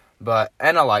Nets. And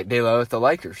I like D'Lo at the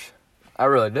Lakers. I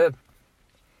really did.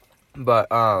 But,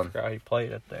 he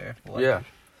played it there. Yeah.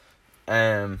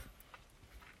 And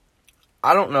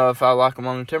I don't know if I like him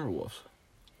on the Timberwolves.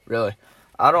 Really.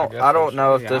 I don't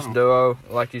know if this duo,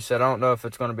 like you said, I don't know if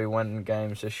it's going to be winning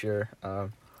games this year.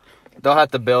 they'll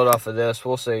have to build off of this.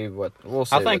 We'll see.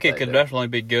 I think it could definitely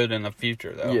be good in the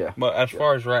future, though. Yeah. But as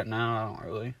far as right now, I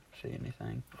don't really see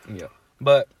anything. Yeah.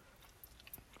 But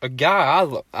a guy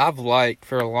I've liked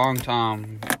for a long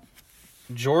time,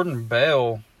 Jordan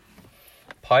Bell,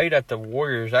 played at the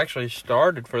Warriors. Actually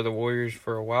started for the Warriors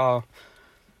for a while.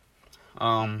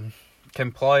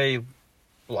 Can play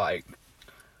like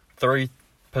 3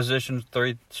 positions: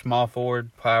 3 small forward,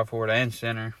 power forward, and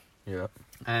center. Yeah.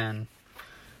 And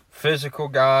physical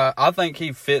guy. I think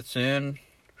he fits in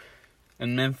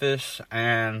Memphis,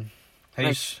 and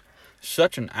he's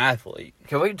such an athlete.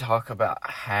 Can we talk about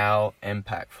how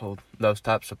impactful those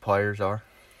types of players are?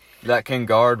 That can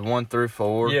guard 1 through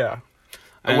 4. Yeah.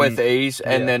 With ease,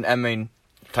 and then,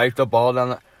 take the ball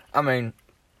down.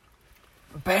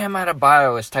 Bam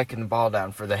Adebayo is taking the ball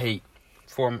down for the Heat.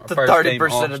 For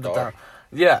 30% of the time.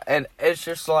 Yeah, and it's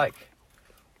just like,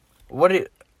 just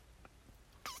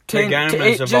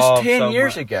 10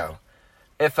 years ago,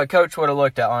 if a coach would have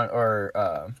looked at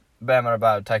Bam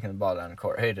Adebayo taking the ball down the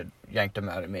court, he'd have yanked him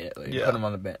out immediately, put him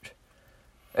on the bench.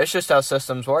 It's just how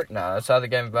systems work now. That's how the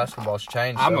game of basketball's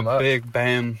changed so much. I'm a big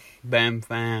Bam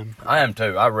fan. I am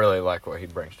too. I really like what he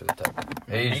brings to the table.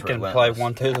 He can play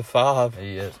 1 to the 5.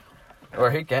 He is. Or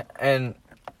he can, and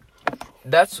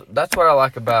that's what I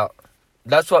like about.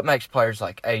 That's what makes players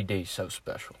like AD so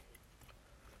special.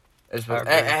 And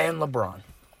LeBron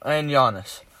and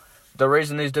Giannis. The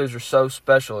reason these dudes are so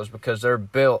special is because they're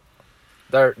built.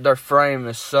 Their frame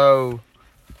is so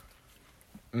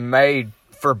made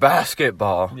for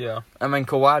basketball. Yeah. I mean,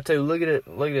 Kawhi too. Look at it.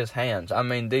 Look at his hands. I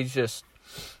mean, the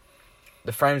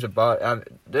frames of body.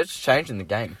 It's changing the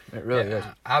game. It really is.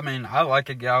 I mean, I like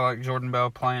a guy like Jordan Bell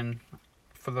playing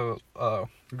for the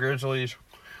Grizzlies.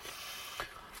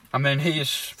 I mean, he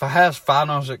has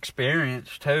finals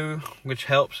experience too, which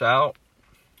helps out.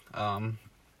 And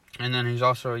then he's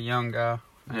also a young guy,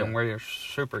 and we're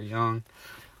super young,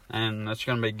 and that's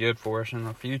going to be good for us in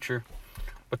the future.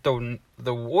 But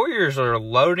the Warriors are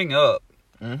loading up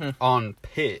on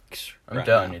picks. I'm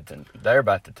telling you, they're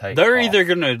about to take. They're either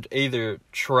going to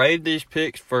trade these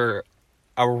picks for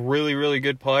a really, really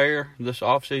good player this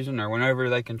offseason or whenever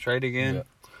they can trade again,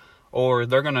 or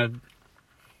they're going to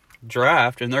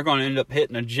draft and they're going to end up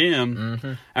hitting a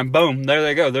gym, and boom, there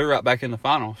they go. They're right back in the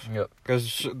finals. Yep.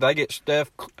 Because they get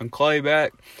Steph and Clay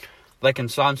back. They can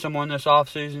sign someone this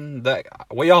offseason.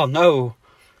 We all know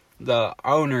the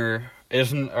owner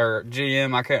isn't, or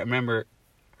GM, I can't remember,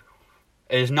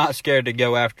 is not scared to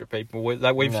go after people.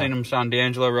 We've seen him sign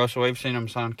D'Angelo Russell. We've seen him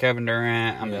sign Kevin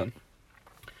Durant. I mean,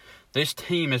 this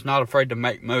team is not afraid to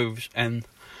make moves, and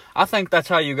I think that's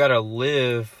how you got to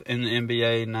live in the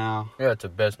NBA now. Yeah, it's a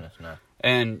business now.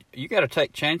 And you got to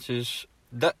take chances.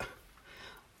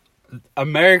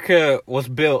 America was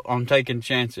built on taking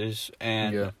chances,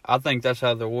 and I think that's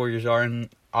how the Warriors are. And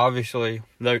obviously,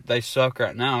 they suck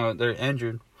right now. They're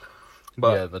injured.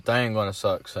 But they ain't going to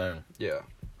suck soon. Yeah.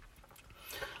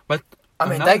 But I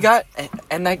mean, they got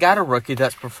a rookie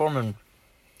that's performing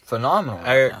phenomenal.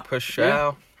 Eric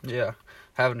Pascal,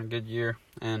 having a good year,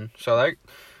 and so they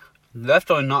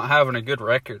definitely not having a good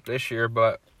record this year.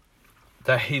 But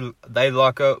they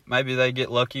lock up. Maybe they get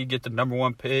lucky, get the number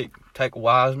 1 pick, take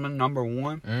Wiseman number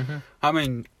 1. I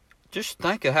mean, just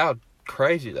think of how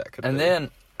crazy that could be. And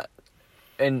then,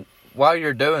 and while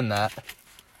you're doing that,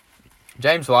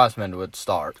 James Wiseman would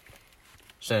start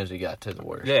as soon as he got to the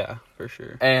Warriors. Yeah, for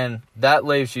sure. And that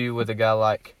leaves you with a guy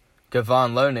like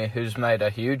Kevon Looney, who's made a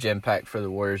huge impact for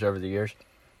the Warriors over the years,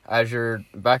 as your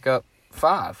backup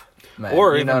 5. Man.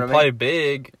 Or even play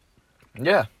big.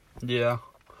 Yeah. Yeah.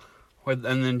 And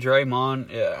then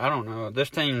Draymond, I don't know. This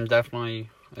team definitely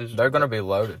is. They're going to be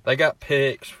loaded. They got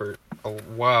picks for a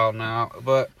while now.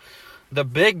 But the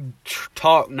big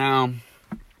talk now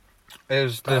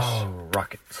is this. Oh,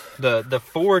 Rockets. The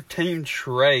 4-team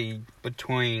trade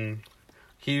between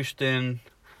Houston,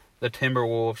 the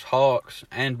Timberwolves, Hawks,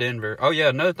 and Denver. Oh, yeah,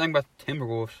 another thing about the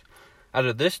Timberwolves. Out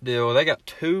of this deal, they got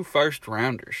 2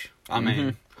 first-rounders. I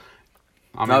mean,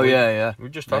 we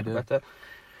just talked about that.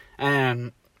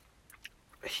 And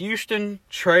Houston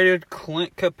traded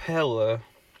Clint Capella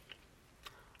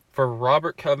for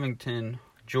Robert Covington,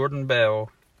 Jordan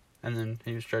Bell, and then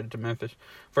he was traded to Memphis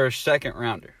for a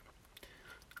 2nd-rounder.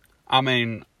 I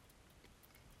mean,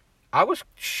 I was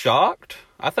shocked.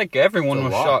 I think everyone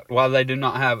was shocked why they do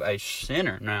not have a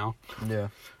center now. Yeah.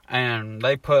 And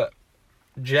they put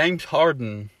James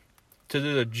Harden to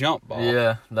do the jump ball.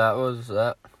 Yeah,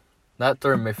 that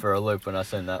threw me for a loop when I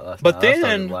seen that last night. But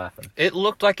then it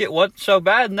looked like it wasn't so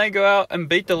bad, and they go out and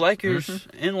beat the Lakers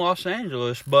in Los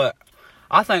Angeles. But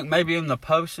I think maybe in the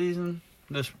postseason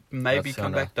This maybe That's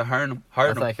come gonna- back to hurt him.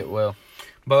 I think it will.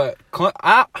 But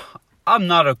I'm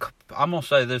gonna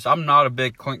say this. I'm not a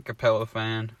big Clint Capella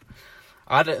fan.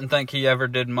 I didn't think he ever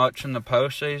did much in the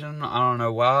postseason. I don't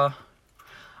know why.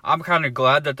 I'm kind of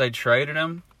glad that they traded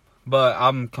him, but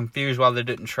I'm confused why they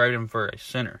didn't trade him for a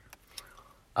center.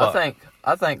 But,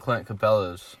 I think Clint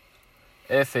Capella's,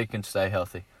 if he can stay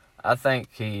healthy, I think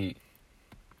he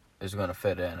is going to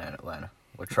fit in at Atlanta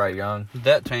with Trae Young.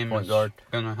 that team Point is guard.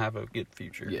 going to have a good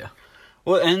future. Yeah.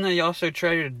 Well, and they also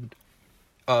traded,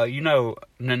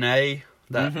 Nene.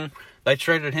 They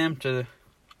traded him to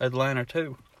Atlanta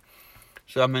too.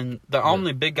 So I mean, the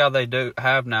only big guy they do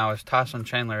have now is Tyson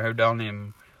Chandler, who I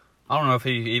don't know if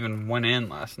he even went in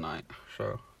last night.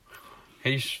 So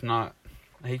he's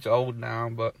old now,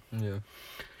 but Yeah.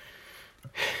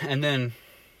 and then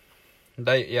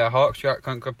Hawks got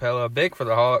Clint Capella, big for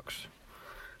the Hawks.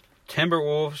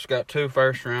 Timberwolves got 2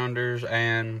 first-rounders,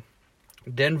 and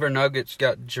Denver Nuggets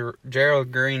got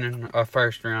Gerald Green and a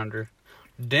first-rounder.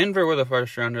 Denver with a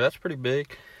first-rounder, that's pretty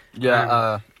big.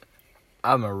 Yeah,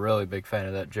 I'm a really big fan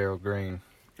of that Gerald Green.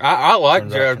 I like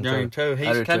transaction, Gerald Green too. I do,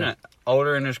 He's kind of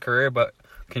older in his career, but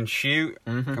can shoot,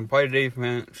 can play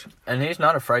defense. And he's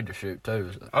not afraid to shoot, too.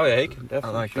 Oh, yeah, he can I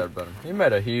definitely like shoot. that about him. He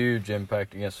made a huge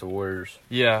impact against the Warriors.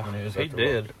 Yeah, when he was he at the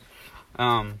did.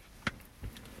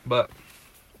 But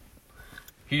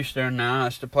Houston now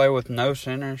has to play with no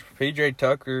centers. PJ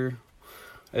Tucker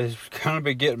is going to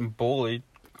be getting bullied,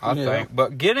 I think.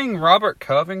 But getting Robert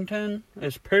Covington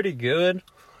is pretty good.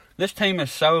 This team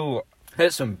is so...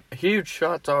 Hit some huge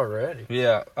shots already.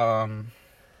 Yeah,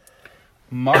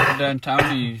 Mike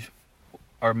D'Antoni,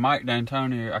 I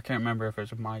can't remember if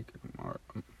it's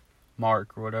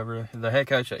Mark or whatever, the head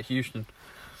coach at Houston,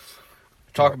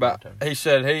 he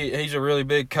said he's a really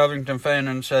big Covington fan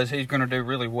and says he's going to do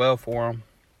really well for him.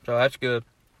 So that's good.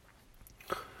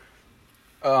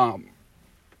 Mike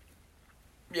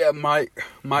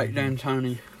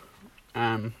D'Antoni.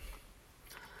 I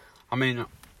mean,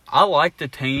 I like the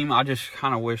team. I just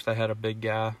kind of wish they had a big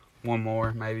guy. One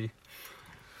more, maybe.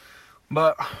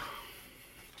 But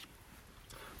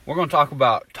we're going to talk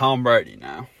about Tom Brady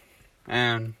now.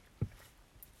 And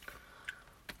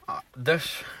I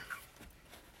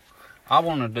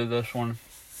want to do this one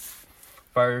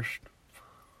first.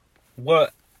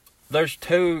 The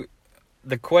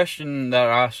question that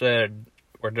I said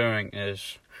we're doing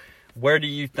is, where do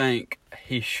you think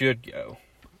he should go?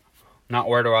 Not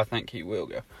where do I think he will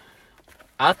go.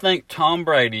 I think Tom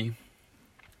Brady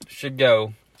should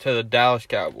go to the Dallas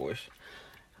Cowboys.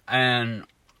 And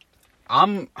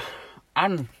I'm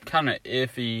kind of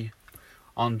iffy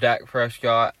on Dak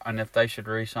Prescott and if they should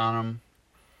re-sign him.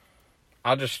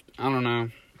 I don't know.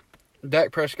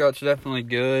 Dak Prescott's definitely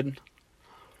good.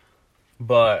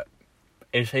 But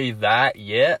is he that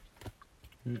yet?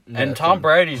 And Tom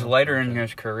Brady's later in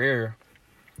his career.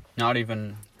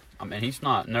 He's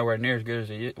not nowhere near as good as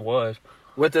he was.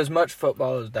 With as much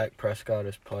football as Dak Prescott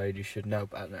has played, you should know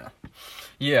by now.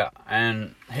 Yeah,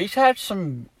 and he's had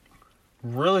some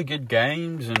really good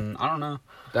games, and I don't know.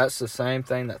 That's the same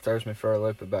thing that throws me for a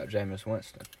loop about Jameis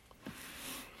Winston.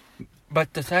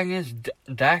 But the thing is,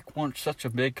 Dak wants such a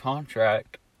big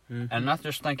contract, and I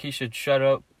just think he should shut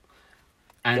up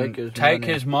and take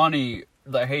his money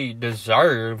that he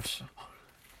deserves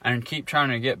and keep trying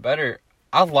to get better.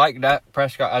 I like Dak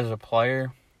Prescott as a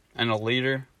player and a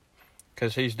leader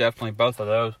because he's definitely both of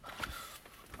those.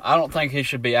 I don't think he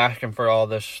should be asking for all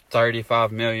this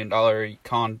 $35 million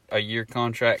a year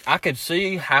contract. I could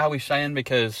see how he's saying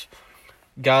because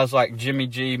guys like Jimmy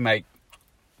G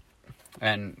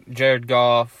and Jared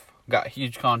Goff got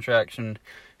huge contracts, and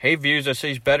he views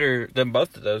he's better than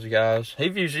both of those guys. He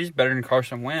views he's better than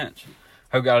Carson Wentz,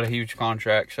 who got a huge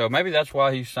contract. So maybe that's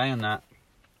why he's saying that.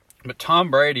 But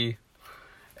Tom Brady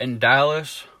in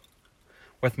Dallas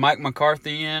with Mike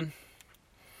McCarthy in,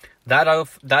 that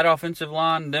offensive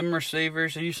line, them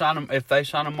receivers, if they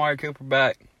sign Amari Cooper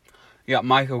back, you got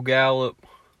Michael Gallup,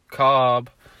 Cobb.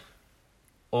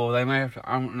 Well, they may have to,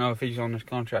 I don't know if he's on this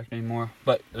contract anymore.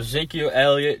 But Ezekiel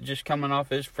Elliott just coming off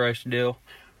his fresh deal.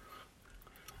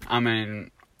 I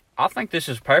mean, I think this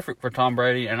is perfect for Tom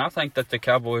Brady, and I think that the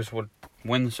Cowboys would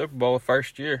win the Super Bowl the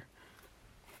first year.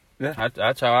 Yeah.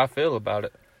 That's how I feel about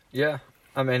it. Yeah.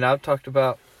 I mean, I've talked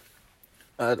about,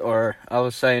 or I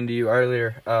was saying to you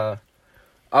earlier,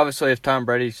 obviously if Tom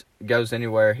Brady goes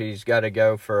anywhere, he's got to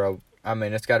go for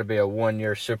it's got to be a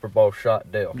 1-year Super Bowl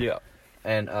shot deal. Yeah.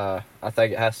 And I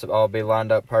think it has to all be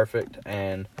lined up perfect.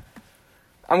 And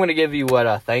I'm going to give you what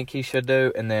I think he should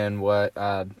do and then what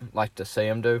I'd like to see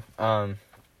him do.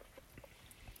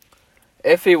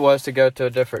 If he was to go to a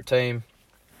different team,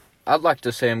 I'd like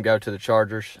to see him go to the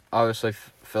Chargers. Obviously,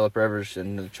 Phillip Rivers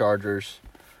and the Chargers.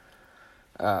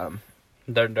 They don't.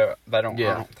 Yeah. I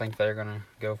don't think they're gonna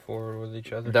go forward with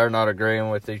each other. They're not agreeing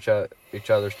with each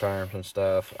other's terms and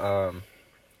stuff.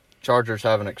 Chargers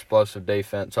have an explosive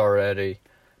defense already.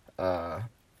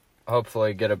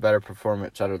 Hopefully get a better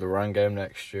performance out of the run game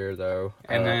next year, though.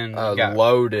 And then a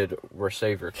loaded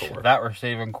receiver core. That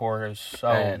receiving core is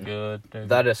so good, dude.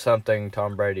 That is something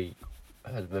Tom Brady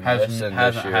has been missing this year.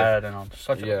 Hasn't had in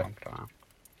such a long time.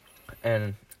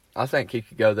 And I think he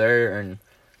could go there and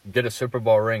get a Super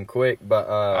Bowl ring quick. But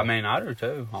I mean, I do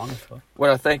too, honestly. What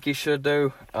I think he should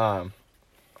do, Tom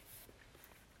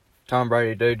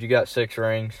Brady, dude, you got 6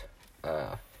 rings.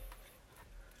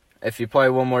 If you play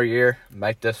one more year,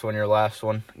 make this one your last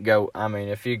one.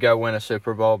 If you go win a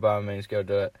Super Bowl, by all means, go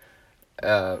do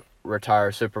it.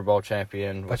 Retire Super Bowl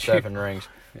champion with 7 rings.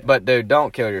 Yeah. But, dude,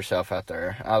 don't kill yourself out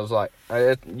there. I was like,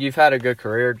 you've had a good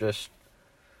career. Just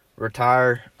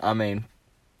retire.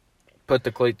 Put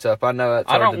the cleats up. I know that's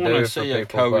hard to do. I don't want to see a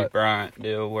Kobe Bryant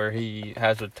deal where he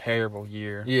has a terrible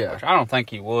year. Yeah. Which I don't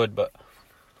think he would, but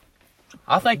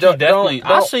I think he definitely.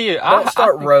 I see it. Don't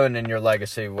start ruining your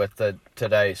legacy with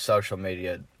today's social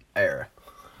media era,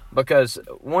 because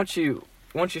once you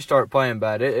start playing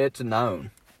bad, it's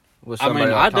known. With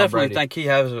somebody like I Tom definitely Brady. think he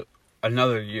has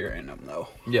another year in him, though.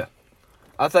 Yeah,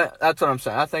 I think that's what I'm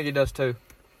saying. I think he does too.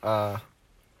 But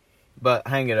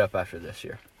hang it up after this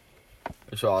year.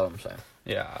 That's all I'm saying.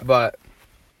 Yeah, but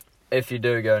if you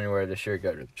do go anywhere this year,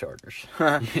 go to the Chargers.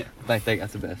 Yeah. I think they got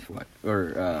the best one.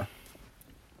 Or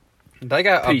they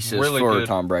got pieces really for good,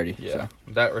 Tom Brady. Yeah, so.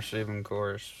 That receiving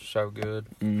core is so good.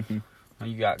 Mm-hmm.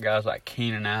 You got guys like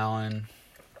Keenan Allen,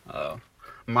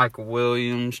 Michael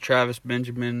Williams, Travis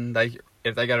Benjamin.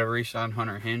 If they got to re-sign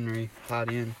Hunter Henry, tight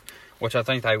end, which I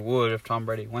think they would if Tom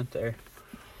Brady went there.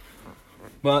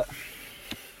 But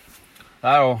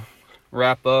that'll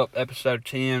wrap up episode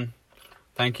 10.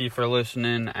 Thank you for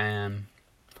listening, and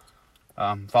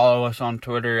follow us on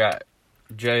Twitter at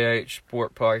JH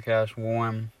Sport Podcast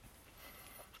 1.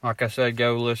 Like I said,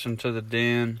 go listen to The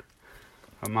Den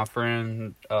of my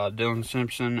friend Dylan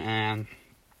Simpson, and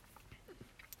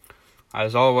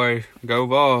as always, go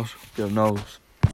Vols. Go Noles.